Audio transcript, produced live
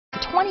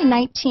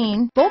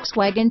2019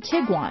 Volkswagen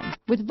Tiguan.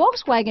 With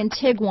Volkswagen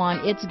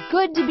Tiguan, it's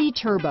good to be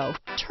turbo.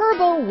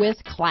 Turbo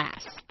with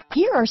class.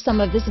 Here are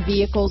some of this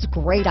vehicle's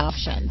great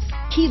options: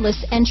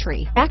 keyless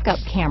entry, backup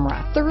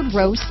camera, third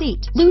row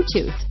seat,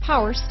 Bluetooth,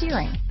 power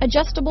steering,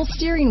 adjustable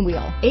steering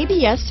wheel,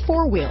 ABS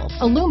four-wheel,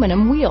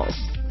 aluminum wheels,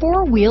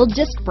 four-wheel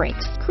disc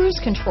brakes, cruise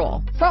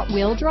control,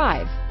 front-wheel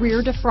drive,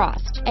 rear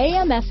defrost,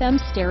 AM/FM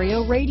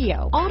stereo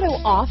radio,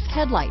 auto-off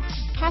headlights,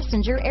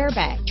 passenger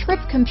airbag, trip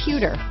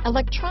computer,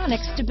 electronic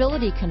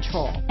stability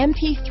control,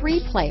 MP3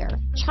 player,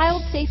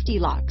 child safety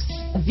locks.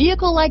 A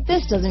vehicle like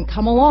this doesn't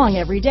come along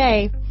every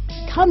day.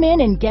 Come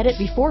in and get it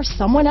before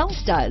someone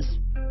else does.